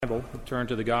Bible, turn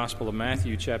to the Gospel of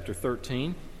Matthew, chapter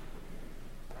 13.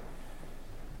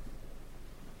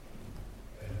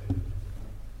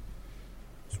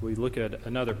 As we look at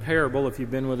another parable, if you've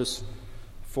been with us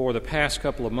for the past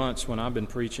couple of months when I've been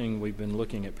preaching, we've been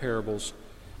looking at parables,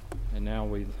 and now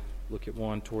we look at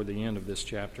one toward the end of this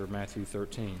chapter, Matthew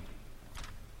 13.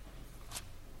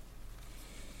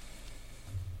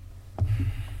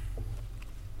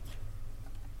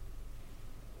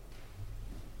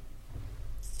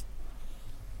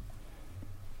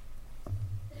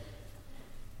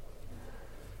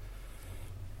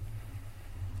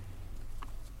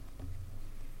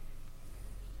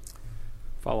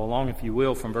 Follow along, if you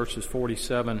will, from verses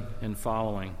 47 and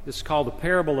following. This is called the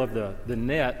parable of the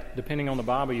net. Depending on the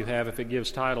Bible you have, if it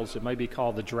gives titles, it may be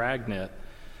called the dragnet.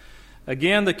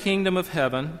 Again, the kingdom of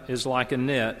heaven is like a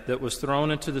net that was thrown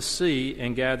into the sea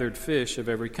and gathered fish of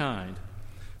every kind.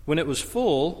 When it was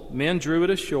full, men drew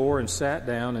it ashore and sat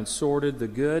down and sorted the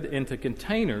good into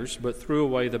containers, but threw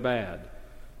away the bad.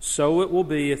 So it will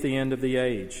be at the end of the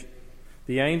age.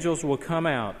 The angels will come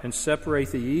out and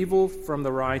separate the evil from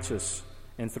the righteous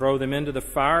and throw them into the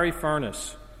fiery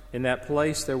furnace. In that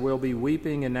place there will be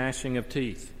weeping and gnashing of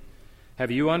teeth.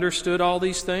 Have you understood all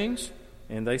these things?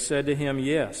 And they said to him,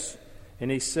 Yes.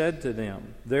 And he said to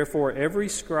them, Therefore every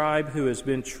scribe who has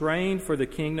been trained for the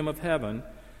kingdom of heaven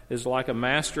is like a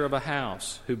master of a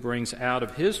house who brings out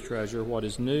of his treasure what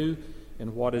is new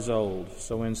and what is old.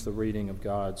 So ends the reading of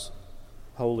God's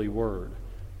holy word.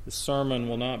 The sermon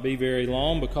will not be very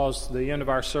long because the end of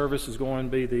our service is going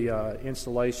to be the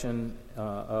installation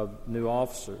of new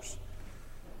officers.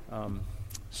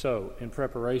 So, in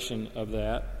preparation of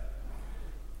that,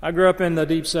 I grew up in the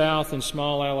Deep South in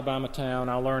small Alabama town.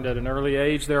 I learned at an early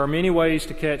age there are many ways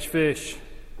to catch fish.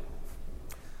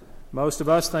 Most of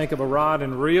us think of a rod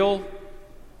and reel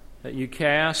that you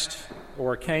cast,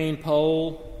 or a cane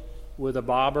pole with a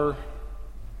bobber.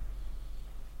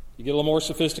 You get a little more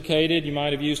sophisticated, you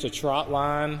might have used a trot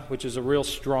line, which is a real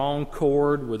strong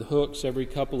cord with hooks every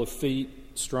couple of feet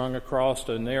strung across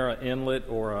a narrow inlet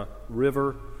or a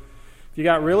river. If you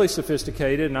got really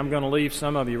sophisticated, and I'm going to leave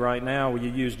some of you right now where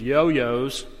you used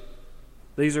yo-yos.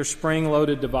 These are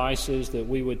spring-loaded devices that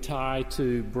we would tie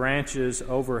to branches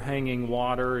overhanging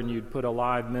water, and you'd put a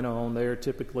live minnow on there,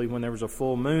 typically when there was a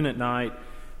full moon at night,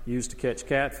 used to catch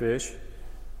catfish.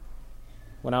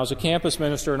 When I was a campus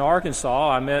minister in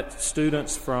Arkansas, I met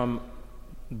students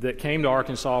that came to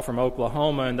Arkansas from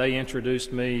Oklahoma, and they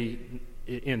introduced me,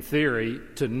 in theory,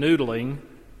 to noodling.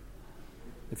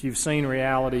 If you've seen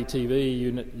reality TV,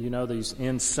 you know these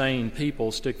insane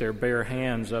people stick their bare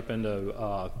hands up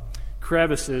into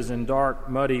crevices in dark,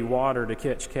 muddy water to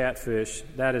catch catfish.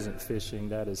 That isn't fishing,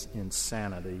 that is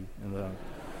insanity.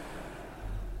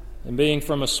 And being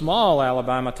from a small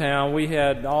Alabama town, we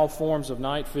had all forms of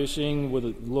night fishing with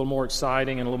a little more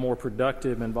exciting and a little more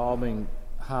productive, involving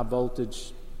high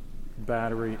voltage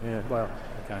battery.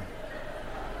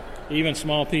 Even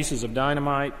small pieces of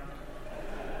dynamite.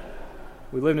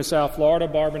 We lived in South Florida.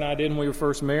 Barbara and I did when we were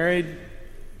first married.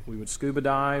 We would scuba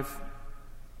dive,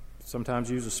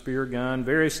 sometimes use a spear gun,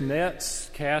 various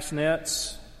nets, cast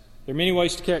nets. There are many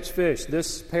ways to catch fish.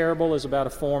 This parable is about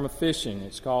a form of fishing.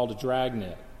 It's called a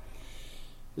dragnet.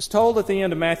 It's told at the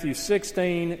end of Matthew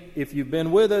 16. If you've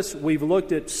been with us, we've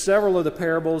looked at several of the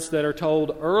parables that are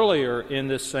told earlier in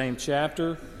this same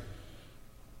chapter.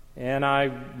 And I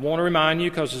want to remind you,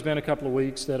 because it's been a couple of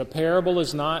weeks, that a parable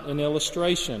is not an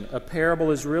illustration. A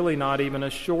parable is really not even a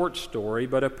short story,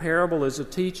 but a parable is a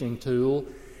teaching tool.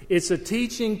 It's a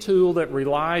teaching tool that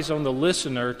relies on the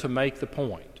listener to make the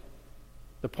point.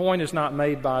 The point is not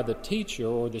made by the teacher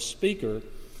or the speaker,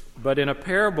 but in a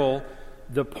parable,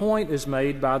 the point is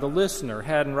made by the listener.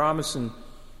 Haddon Robinson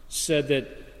said that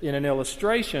in an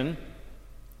illustration,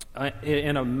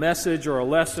 in a message or a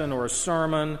lesson or a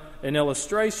sermon, an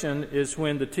illustration is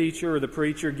when the teacher or the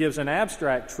preacher gives an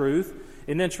abstract truth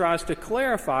and then tries to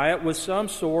clarify it with some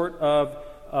sort of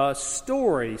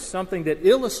story, something that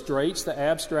illustrates the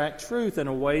abstract truth in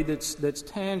a way that's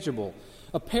tangible.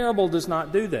 A parable does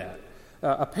not do that.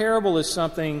 A parable is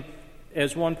something,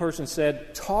 as one person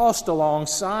said, tossed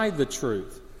alongside the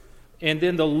truth. And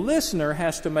then the listener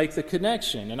has to make the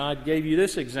connection. And I gave you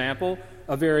this example,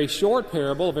 a very short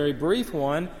parable, a very brief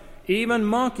one. Even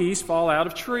monkeys fall out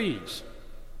of trees.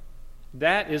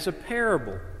 That is a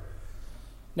parable.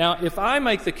 Now, if I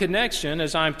make the connection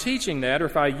as I'm teaching that, or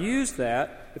if I use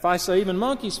that, if I say even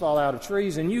monkeys fall out of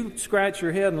trees, and you scratch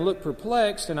your head and look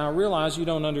perplexed, and I realize you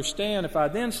don't understand, if I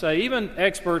then say even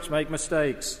experts make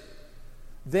mistakes,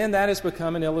 then that has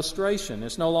become an illustration.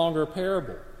 It's no longer a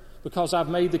parable, because I've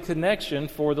made the connection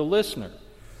for the listener.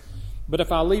 But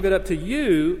if I leave it up to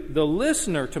you, the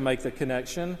listener, to make the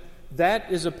connection, that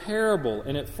is a parable,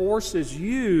 and it forces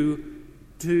you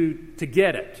to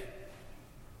get it.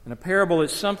 And a parable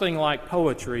is something like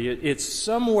poetry. It's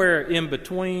somewhere in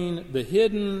between the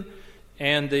hidden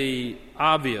and the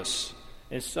obvious.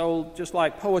 And so, just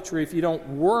like poetry, if you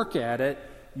don't work at it,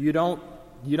 you don't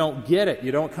get it.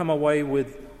 You don't come away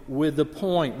with the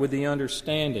point, with the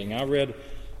understanding. I read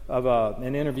of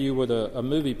an interview with a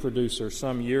movie producer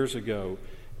some years ago,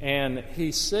 and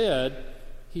he said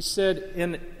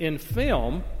in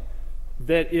film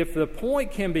that if the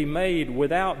point can be made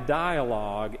without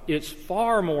dialogue, it's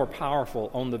far more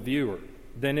powerful on the viewer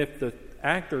than if the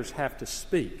actors have to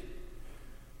speak.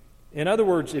 In other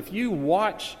words, if you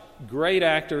watch great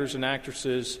actors and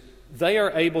actresses, they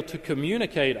are able to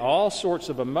communicate all sorts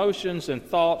of emotions and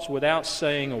thoughts without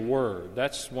saying a word.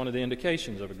 That's one of the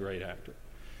indications of a great actor.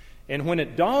 And when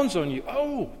it dawns on you,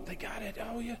 oh, they got it,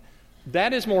 oh yeah,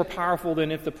 that is more powerful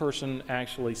than if the person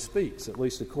actually speaks, at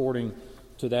least according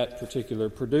to that particular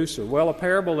producer. Well, a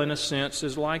parable, in a sense,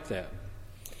 is like that.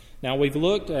 Now, we've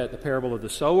looked at the parable of the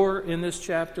sower in this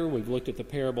chapter. We've looked at the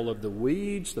parable of the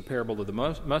weeds, the parable of the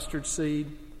mustard seed,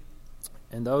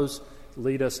 and those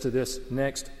lead us to this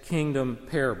next kingdom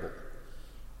parable.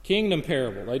 Kingdom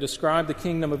parable. They describe the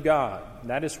kingdom of God.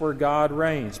 That is where God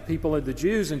reigns. People of the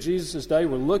Jews in Jesus' day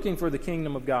were looking for the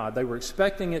kingdom of God. They were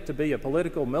expecting it to be a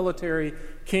political, military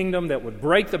kingdom that would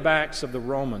break the backs of the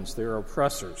Romans, their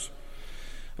oppressors.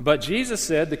 But Jesus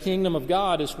said the kingdom of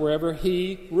God is wherever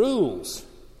He rules.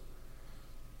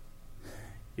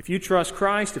 If you trust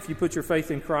Christ, if you put your faith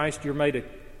in Christ, you're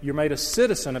made a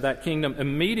citizen of that kingdom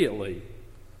immediately.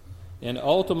 And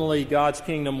ultimately, God's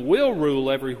kingdom will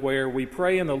rule everywhere. We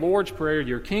pray in the Lord's Prayer,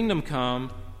 your kingdom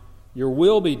come, your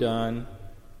will be done,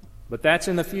 but that's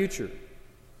in the future.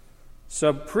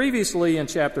 So previously in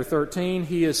chapter 13,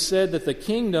 he has said that the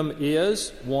kingdom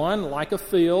is, one, like a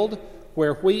field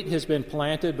where wheat has been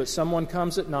planted, but someone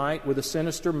comes at night with a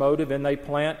sinister motive and they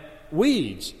plant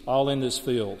weeds all in this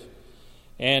field.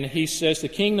 And he says the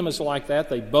kingdom is like that.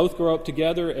 They both grow up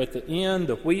together. At the end,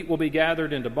 the wheat will be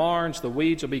gathered into barns, the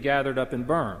weeds will be gathered up and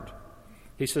burned.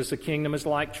 He says the kingdom is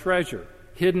like treasure,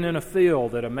 hidden in a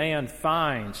field that a man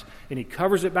finds, and he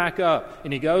covers it back up,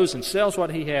 and he goes and sells what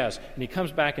he has, and he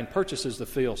comes back and purchases the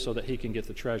field so that he can get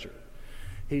the treasure.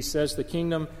 He says the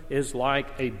kingdom is like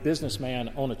a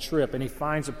businessman on a trip, and he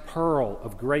finds a pearl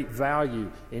of great value,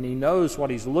 and he knows what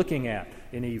he's looking at,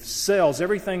 and he sells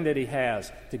everything that he has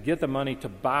to get the money to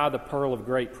buy the pearl of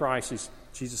great price.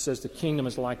 Jesus says the kingdom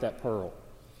is like that pearl.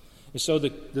 And so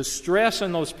the stress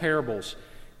in those parables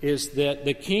is that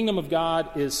the kingdom of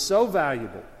God is so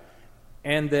valuable,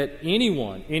 and that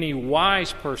anyone, any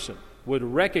wise person, would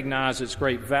recognize its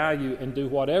great value and do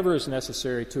whatever is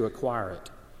necessary to acquire it.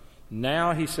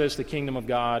 Now he says the kingdom of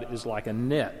God is like a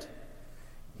net.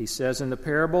 He says in the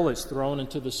parable it's thrown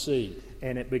into the sea,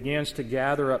 and it begins to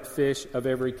gather up fish of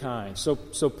every kind. So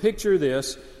picture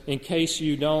this in case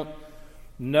you don't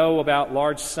know about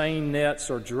large seine nets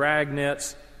or drag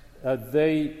nets.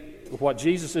 What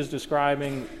Jesus is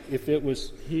describing, if it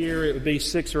was here, it would be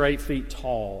 6 or 8 feet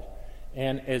tall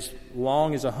and as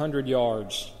long as 100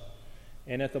 yards.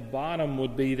 And at the bottom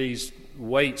would be these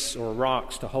weights or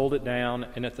rocks to hold it down,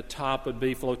 and at the top would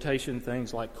be flotation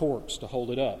things like corks to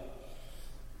hold it up.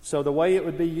 So the way it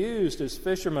would be used is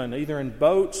fishermen, either in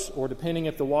boats or depending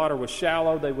if the water was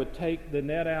shallow, they would take the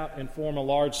net out and form a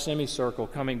large semicircle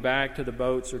coming back to the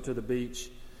boats or to the beach.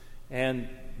 And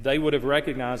they would have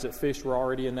recognized that fish were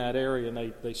already in that area,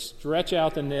 and they stretch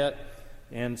out the net,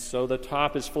 and so the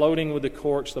top is floating with the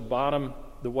corks, the bottom,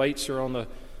 the weights are on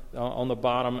the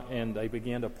bottom, and they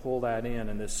begin to pull that in.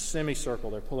 And this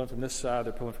semicircle, they're pulling from this side,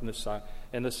 they're pulling from this side,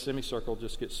 and this semicircle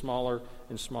just gets smaller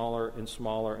and smaller and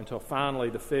smaller until finally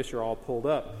the fish are all pulled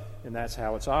up, and that's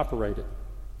how it's operated.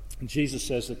 And Jesus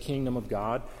says the kingdom of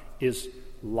God is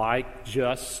like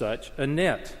just such a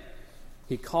net.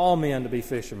 He called men to be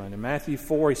fishermen. In Matthew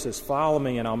 4, he says, "Follow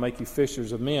me and I'll make you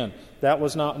fishers of men." That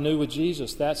was not new with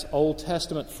Jesus. That's Old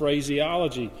Testament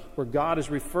phraseology where God is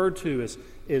referred to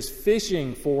as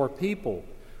fishing for people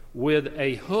with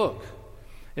a hook.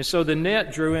 And so the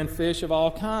net drew in fish of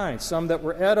all kinds, some that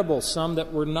were edible, some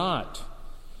that were not.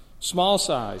 Small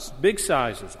size, big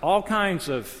sizes, all kinds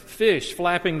of fish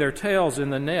flapping their tails in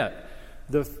the net.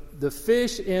 The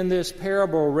fish in this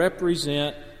parable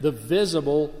represent the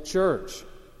visible church.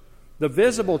 The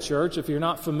visible church, if you're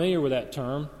not familiar with that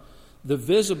term,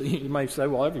 you may say,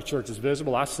 well, every church is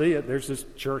visible. I see it. There's this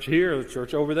church here, the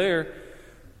church over there.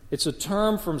 It's a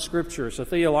term from Scripture. It's a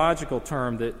theological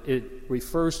term that it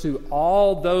refers to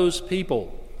all those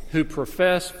people who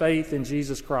profess faith in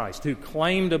Jesus Christ, who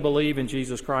claim to believe in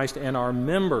Jesus Christ and are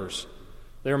members.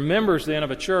 They're members then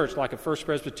of a church like a First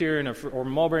Presbyterian or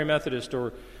Mulberry Methodist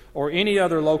or any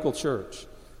other local church.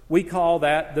 We call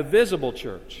that the visible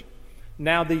church.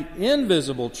 Now, the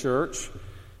invisible church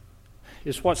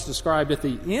is what's described at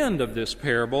the end of this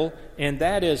parable, and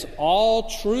that is all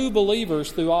true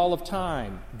believers through all of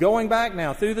time. Going back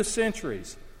now through the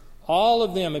centuries, all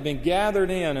of them have been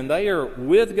gathered in, and they are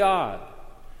with God.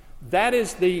 That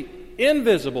is the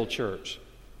invisible church.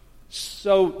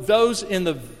 So those in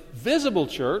the visible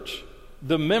church,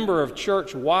 the member of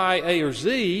church Y, A, or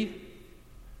Z,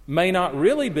 may not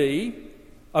really be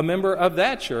a member of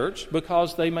that church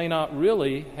because they may not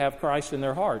really have Christ in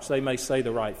their hearts. They may say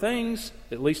the right things,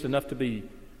 at least enough to be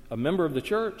a member of the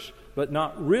church, but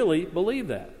not really believe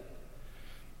that.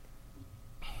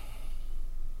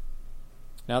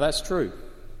 Now that's true.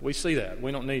 We see that.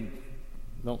 We don't need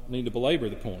to belabor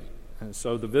the point. And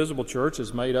so the visible church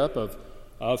is made up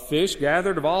of fish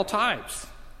gathered of all types.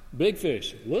 Big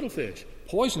fish, little fish,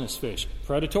 poisonous fish,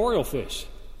 predatorial fish.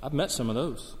 I've met some of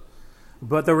those.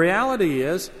 But the reality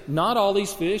is, not all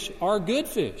these fish are good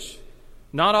fish.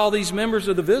 Not all these members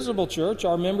of the visible church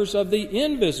are members of the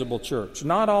invisible church.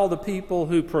 Not all the people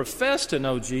who profess to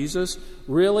know Jesus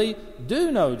really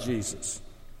do know Jesus.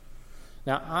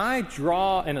 Now, I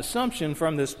draw an assumption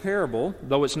from this parable,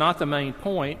 though it's not the main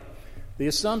point. The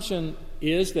assumption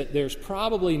is that there's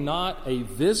probably not a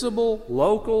visible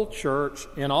local church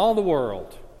in all the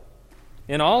world,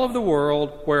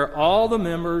 where all the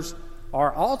members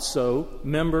are also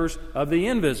members of the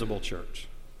invisible church.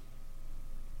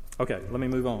 Okay, let me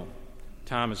move on.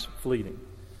 Time is fleeting.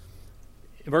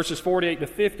 In verses 48 to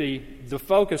 50, the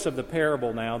focus of the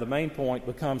parable now, the main point,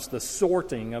 becomes the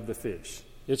sorting of the fish.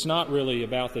 It's not really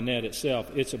about the net itself.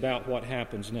 It's about what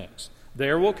happens next.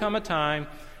 There will come a time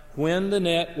when the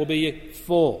net will be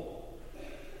full.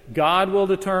 God will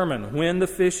determine when the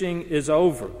fishing is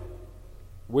over.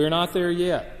 We're not there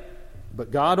yet. But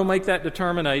God will make that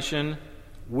determination.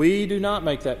 We do not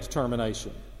make that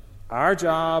determination. Our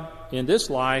job in this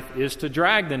life is to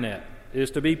drag the net,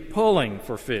 is to be pulling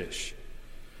for fish.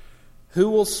 Who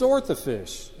will sort the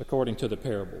fish according to the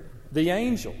parable? The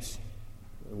angels.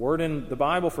 The word in the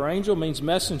Bible for angel means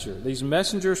messenger. These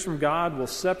messengers from God will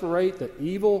separate the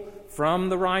evil from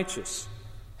the righteous.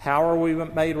 How are we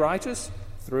made righteous?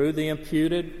 Through the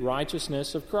imputed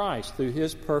righteousness of Christ, through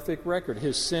His perfect record,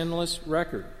 His sinless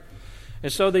record.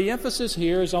 And so the emphasis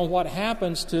here is on what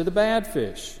happens to the bad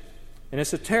fish. And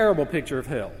it's a terrible picture of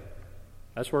hell.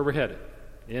 That's where we're headed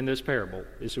in this parable.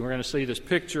 We're going to see this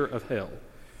picture of hell.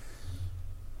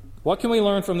 What can we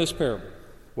learn from this parable?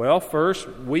 Well, first,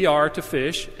 we are to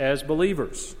fish as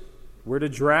believers. We're to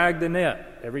drag the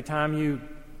net every time you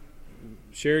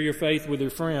share your faith with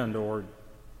your friend, or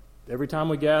every time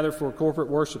we gather for corporate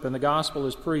worship and the gospel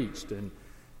is preached, and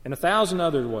in 1,000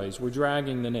 other ways we're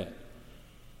dragging the net.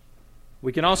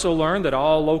 We can also learn that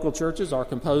all local churches are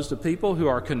composed of people who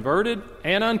are converted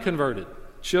and unconverted,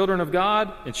 children of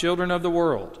God and children of the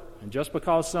world. And just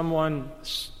because someone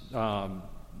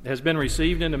has been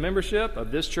received into membership of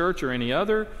this church or any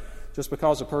other, just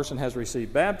because a person has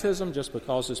received baptism, just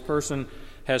because this person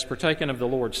has partaken of the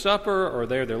Lord's Supper, or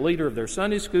they're the leader of their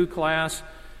Sunday school class,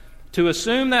 to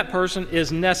assume that person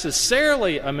is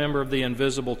necessarily a member of the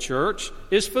invisible church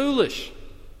is foolish.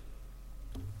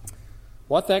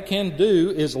 What that can do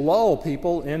is lull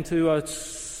people into a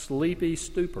sleepy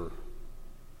stupor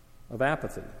of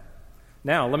apathy.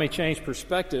 Now, let me change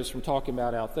perspectives from talking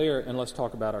about out there, and let's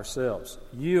talk about ourselves.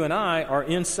 You and I are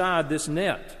inside this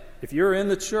net. If you're in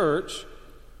the church,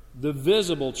 the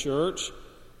visible church,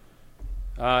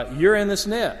 you're in this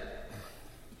net.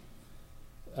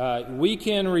 We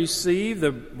can receive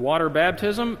the water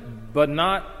baptism, but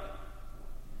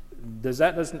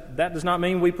that does not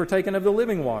mean we've partaken of the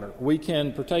living water. We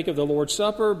can partake of the Lord's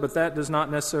Supper, but that does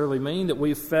not necessarily mean that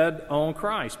we've fed on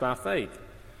Christ by faith.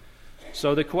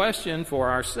 So the question for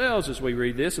ourselves as we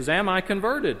read this is, am I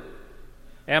converted?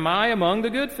 Am I among the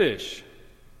good fish?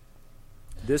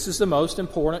 This is the most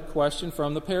important question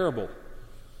from the parable,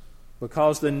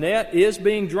 because the net is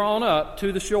being drawn up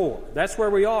to the shore. That's where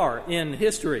we are in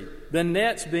history. The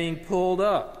net's being pulled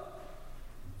up.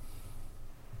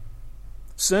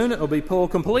 Soon it will be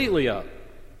pulled completely up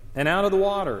and out of the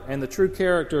water, and the true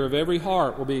character of every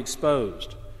heart will be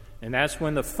exposed. And that's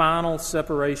when the final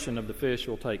separation of the fish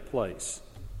will take place.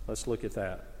 Let's look at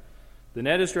that. The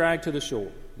net is dragged to the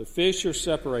shore. The fish are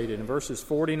separated. In verses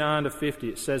 49 to 50,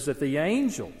 it says that the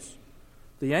angels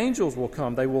will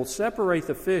come. They will separate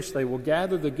the fish. They will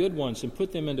gather the good ones and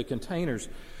put them into containers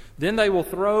Then they will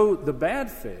throw the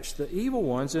bad fish, the evil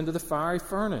ones, into the fiery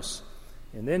furnace.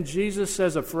 And then Jesus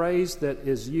says a phrase that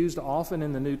is used often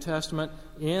in the New Testament,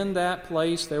 in that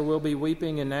place there will be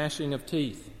weeping and gnashing of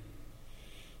teeth.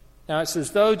 Now it's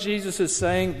as though Jesus is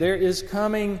saying there is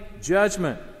coming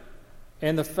judgment,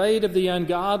 and the fate of the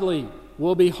ungodly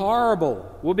will be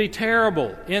horrible, will be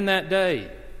terrible in that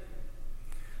day.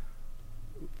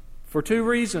 For two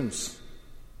reasons.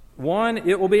 One,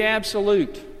 it will be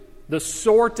absolute. The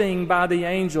sorting by the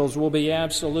angels will be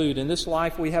absolute. In this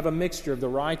life we have a mixture of the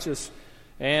righteous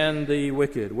and the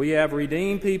wicked. We have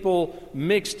redeemed people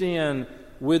mixed in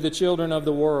with the children of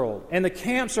the world. And the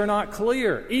camps are not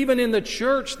clear. Even in the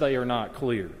church they are not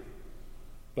clear.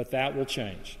 But that will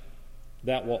change.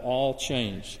 That will all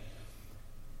change.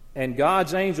 And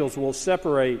God's angels will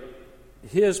separate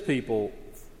His people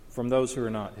from those who are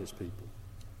not His people.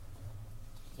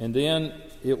 And then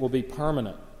it will be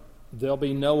permanent. There'll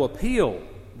be no appeal.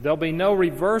 There'll be no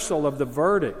reversal of the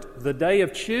verdict. The day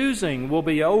of choosing will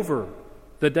be over.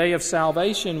 The day of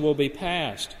salvation will be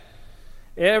past.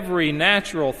 Every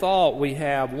natural thought we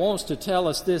have wants to tell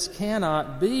us this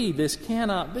cannot be, this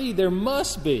cannot be. There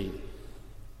must be.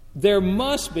 There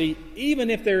must be,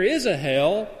 even if there is a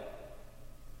hell,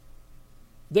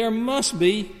 there must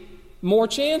be more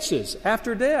chances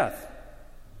after death.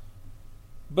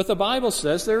 But the Bible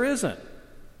says there isn't.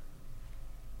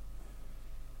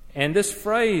 And this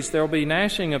phrase, there'll be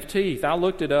gnashing of teeth, I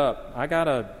looked it up. I got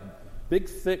a big,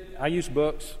 thick, I use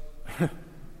books.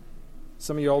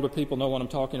 Some of you older people know what I'm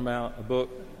talking about, a book.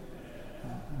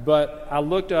 But I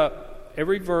looked up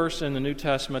every verse in the New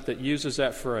Testament that uses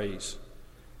that phrase.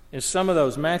 And some of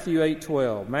those, Matthew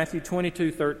 8:12, Matthew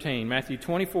 22:13, Matthew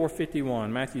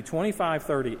 24:51, Matthew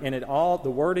 25:30, and it all,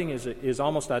 the wording is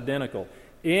almost identical.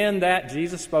 In that,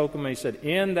 Jesus spoke to me, He said,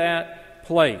 in that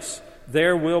place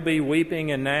there will be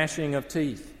weeping and gnashing of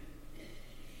teeth.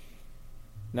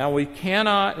 Now we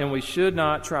cannot and we should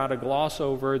not try to gloss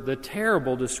over the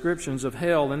terrible descriptions of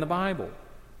hell in the Bible.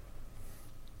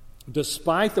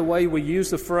 Despite the way we use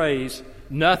the phrase,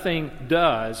 nothing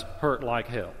does hurt like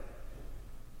hell.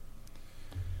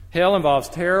 Hell involves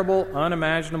terrible,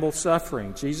 unimaginable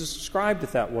suffering. Jesus described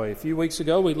it that way. A few weeks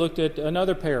ago we looked at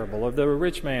another parable of the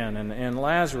rich man and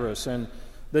Lazarus and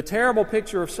the terrible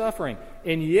picture of suffering.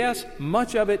 And yes,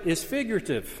 much of it is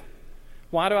figurative.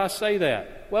 Why do I say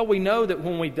that? Well, we know that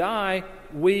when we die,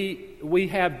 we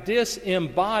have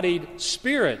disembodied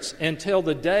spirits until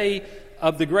the day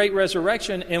of the great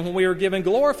resurrection and when we are given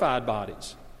glorified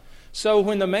bodies. So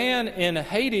when the man in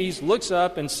Hades looks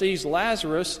up and sees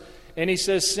Lazarus and he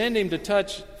says, send him to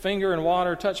touch finger in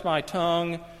water, touch my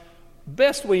tongue.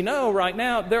 Best we know right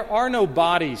now, there are no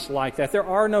bodies like that. There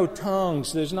are no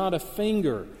tongues. There's not a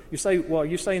finger. You say, well,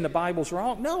 you're saying the Bible's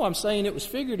wrong? No, I'm saying it was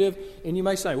figurative. And you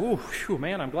may say, oh, whew,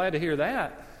 man, I'm glad to hear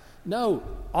that. No,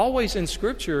 always in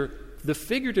Scripture, the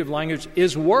figurative language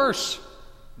is worse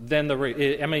than the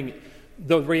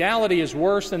reality is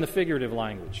worse than the figurative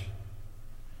language.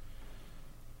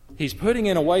 He's putting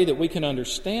in a way that we can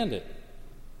understand it.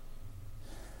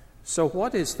 So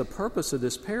what is the purpose of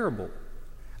this parable?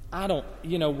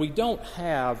 We don't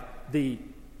have the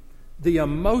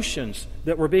emotions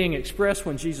that were being expressed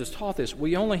when Jesus taught this.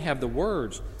 We only have the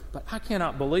words. But I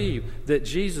cannot believe that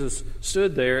Jesus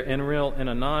stood there in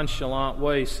a nonchalant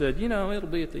way said, it'll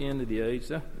be at the end of the age.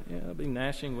 It'll be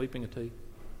gnashing, weeping of teeth.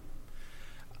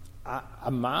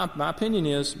 My opinion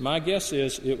is, my guess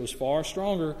is, it was far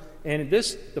stronger. And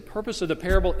the purpose of the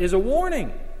parable is a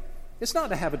warning. It's not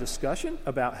to have a discussion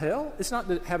about hell. It's not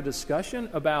to have a discussion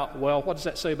about, well, what does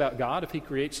that say about God if He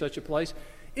creates such a place?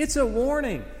 It's a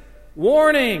warning.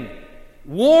 Warning!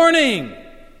 Warning!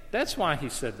 That's why He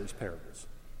said these parables.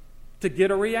 To get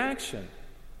a reaction.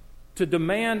 To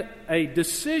demand a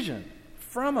decision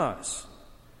from us.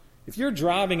 If you're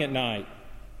driving at night,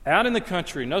 out in the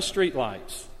country, no street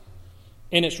lights,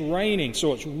 and it's raining,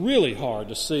 so it's really hard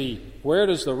to see where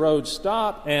does the road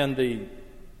stop and the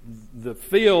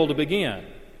field begin.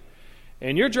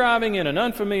 And you're driving in an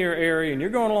unfamiliar area and you're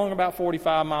going along about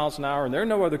 45 miles an hour and there are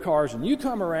no other cars and you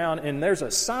come around and there's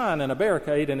a sign and a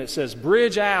barricade and it says,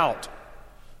 bridge out,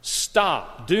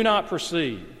 stop, do not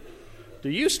proceed. Do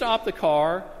you stop the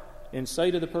car and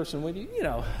say to the person with you,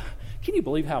 can you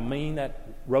believe how mean that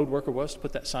road worker was to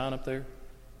put that sign up there?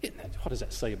 What does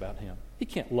that say about him? He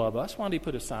can't love us. Why did he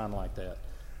put a sign like that?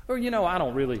 Or, I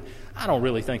don't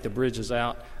really think the bridge is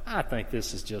out. I think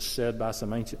this is just said by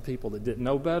some ancient people that didn't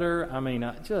know better.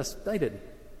 They didn't.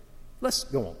 Let's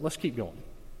go on. Let's keep going.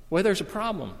 Well, there's a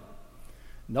problem.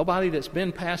 Nobody that's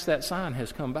been past that sign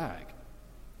has come back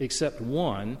except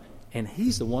one, and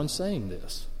he's the one saying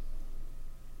this.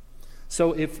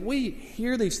 So if we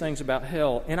hear these things about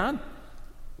hell, and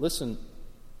listen,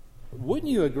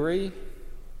 wouldn't you agree?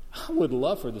 I would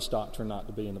love for this doctrine not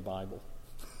to be in the Bible.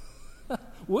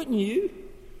 Wouldn't you?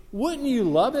 Wouldn't you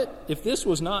love it if this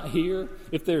was not here?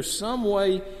 If there's some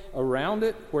way around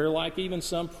it where, like even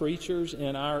some preachers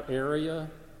in our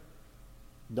area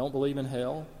don't believe in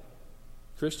hell?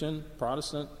 Christian,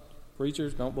 Protestant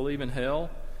preachers don't believe in hell?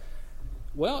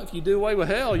 Well, if you do away with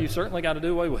hell, you certainly got to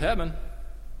do away with heaven.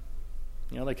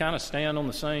 They kind of stand on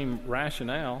the same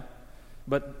rationale.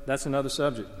 But that's another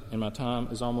subject, and my time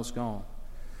is almost gone.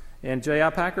 And J.I.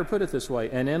 Packer put it this way: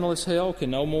 an endless hell can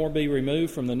no more be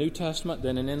removed from the New Testament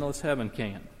than an endless heaven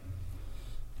can.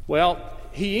 Well,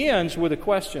 he ends with a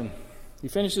question. He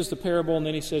finishes the parable, and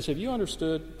then he says, have you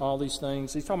understood all these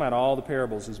things? He's talking about all the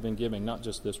parables he's been giving, not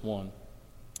just this one.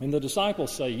 And the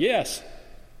disciples say, yes,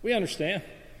 we understand.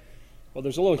 Well,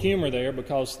 there's a little humor there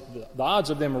because the odds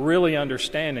of them really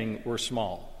understanding were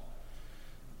small.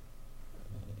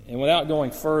 And without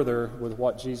going further with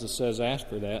what Jesus says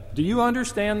after that, do you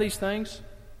understand these things?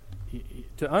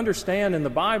 To understand in the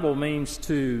Bible means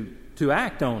to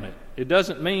act on it. It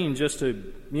doesn't mean just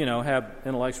to, have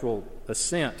intellectual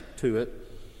assent to it.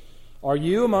 Are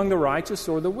you among the righteous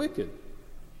or the wicked?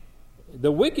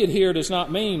 The wicked here does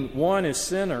not mean one is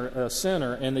a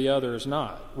sinner and the other is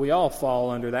not. We all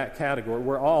fall under that category.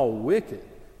 We're all wicked.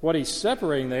 What he's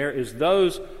separating there is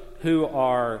those who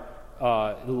are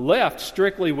left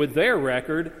strictly with their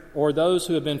record, or those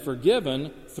who have been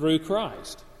forgiven through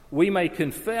Christ. We may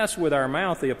confess with our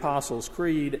mouth the Apostles'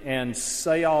 Creed and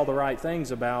say all the right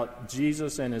things about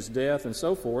Jesus and His death and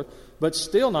so forth, but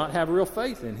still not have real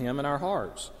faith in Him in our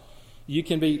hearts. You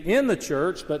can be in the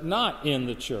church, but not in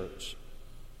the church.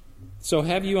 So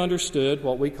have you understood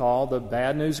what we call the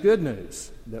bad news, good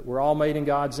news? That we're all made in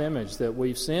God's image, that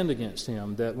we've sinned against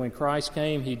Him, that when Christ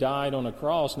came, He died on a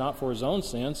cross, not for His own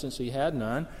sin, since He had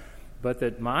none, but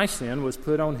that my sin was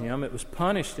put on Him, it was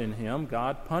punished in Him,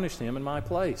 God punished Him in my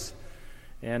place.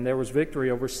 And there was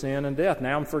victory over sin and death.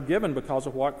 Now I'm forgiven because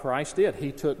of what Christ did.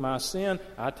 He took my sin,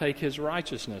 I take His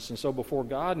righteousness. And so before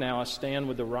God now I stand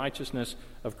with the righteousness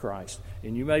of Christ.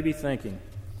 And you may be thinking,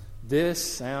 this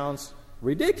sounds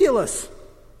ridiculous.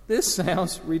 This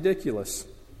sounds ridiculous.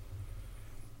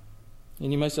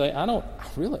 And you may say, I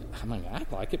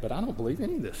act like it, but I don't believe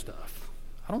any of this stuff.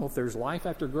 I don't know if there's life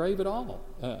after grave at all,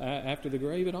 after the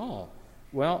grave at all.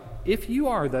 Well, if you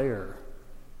are there,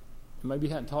 maybe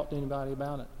you hadn't talked to anybody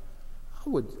about it,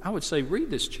 I would say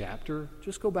read this chapter.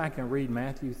 Just go back and read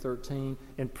Matthew 13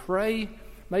 and pray.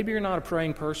 Maybe you're not a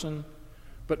praying person,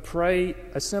 but pray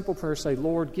a simple prayer. Say,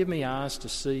 Lord, give me eyes to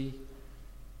see.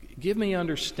 Give me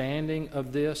understanding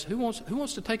of this. Who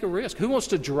wants to take a risk? Who wants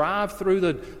to drive through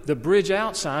the bridge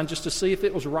out sign just to see if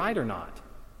it was right or not?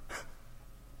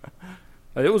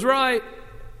 It was right.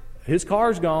 His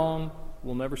car's gone.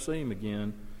 We'll never see him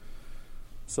again.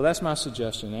 So that's my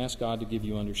suggestion. Ask God to give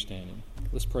you understanding.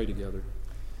 Let's pray together.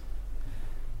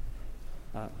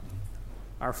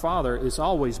 Our Father, it's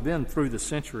always been through the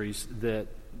centuries that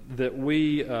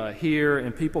we hear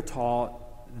and people taught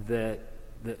that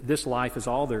this life is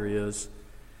all there is,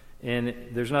 and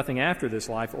there's nothing after this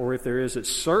life, or if there is, it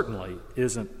certainly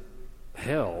isn't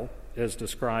hell as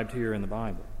described here in the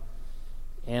Bible.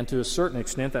 And to a certain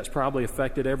extent, that's probably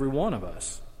affected every one of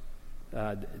us,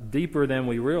 deeper than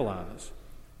we realize.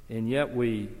 And yet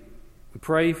we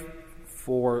pray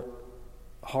for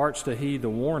hearts to heed the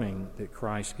warning that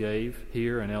Christ gave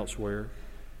here and elsewhere.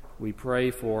 We pray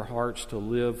for hearts to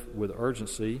live with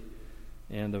urgency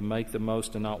and to make the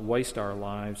most and not waste our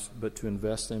lives, but to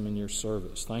invest them in your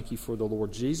service. Thank you for the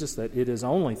Lord Jesus, that it is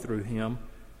only through Him.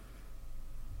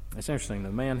 It's interesting. The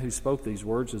man who spoke these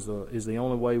words is the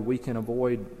only way we can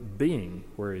avoid being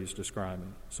where He's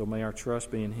describing. So may our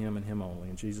trust be in Him and Him only.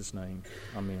 In Jesus' name,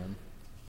 amen.